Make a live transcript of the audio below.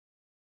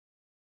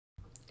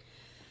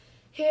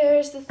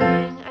Here's the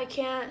thing, I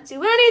can't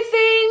do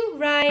anything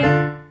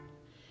right.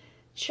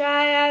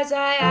 Try as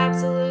I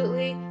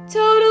absolutely,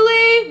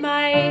 totally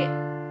might.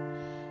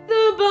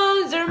 The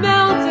bones are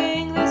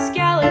melting, the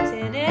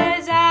skeleton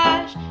is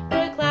ash.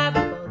 The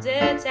clavicle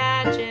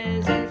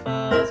detaches and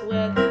falls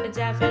with a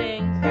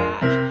deafening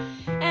crash.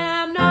 And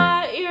I'm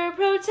not your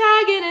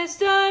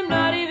protagonist, I'm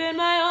not even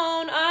my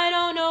own. I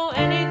don't know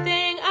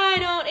anything, I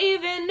don't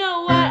even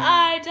know what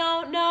I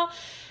don't know.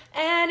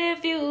 And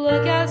if you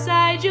look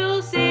outside,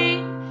 you'll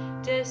see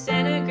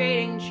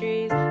disintegrating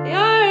trees. The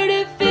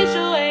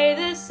artificial way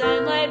the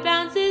sunlight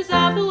bounces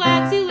off the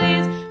waxy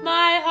leaves.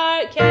 My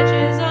heart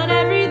catches on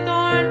every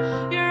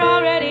thorn. You're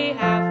already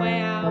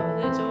halfway out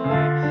the door.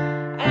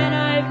 And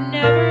I've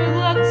never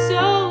looked so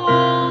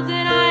old,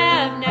 and I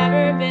have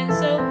never been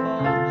so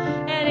cold.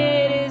 And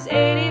it is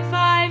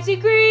 85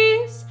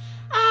 degrees.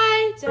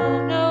 I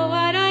don't know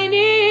what I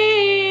need.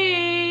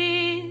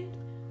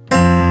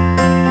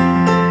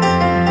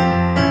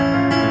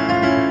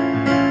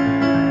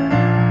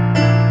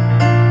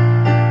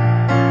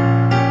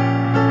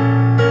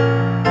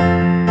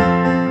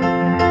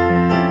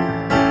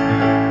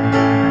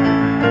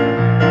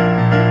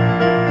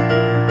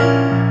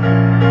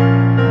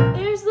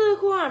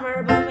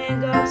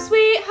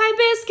 Sweet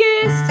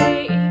hibiscus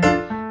tea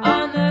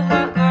on the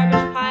hot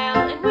garbage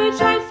pile in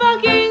which I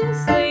fucking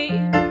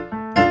sleep.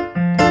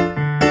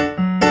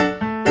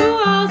 The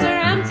walls are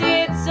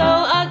empty, it's so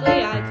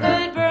ugly I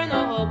could burn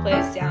the whole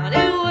place down.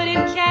 It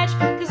wouldn't catch,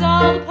 cause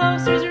all the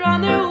posters are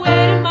on their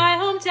way to my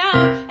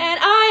hometown. And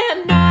I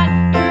am not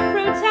your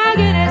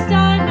protagonist,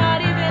 I'm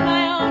not even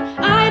my own.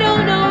 I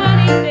don't know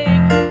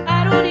anything,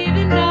 I don't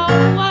even know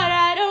what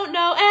I don't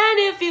know. And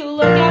if you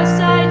look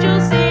outside,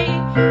 you'll see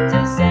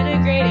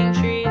disintegrating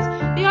trees.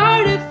 The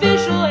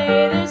artificial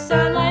way the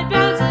sunlight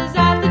bounces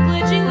off the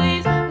glitching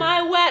leaves.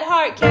 My wet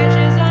heart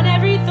catches on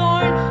every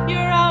thorn.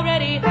 You're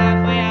already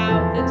halfway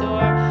out the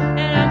door.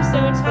 And I'm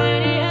so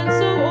tiny and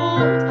so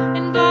old,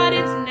 and God,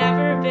 it's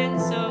never been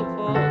so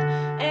cold.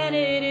 And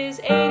it is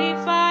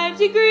 85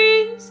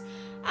 degrees.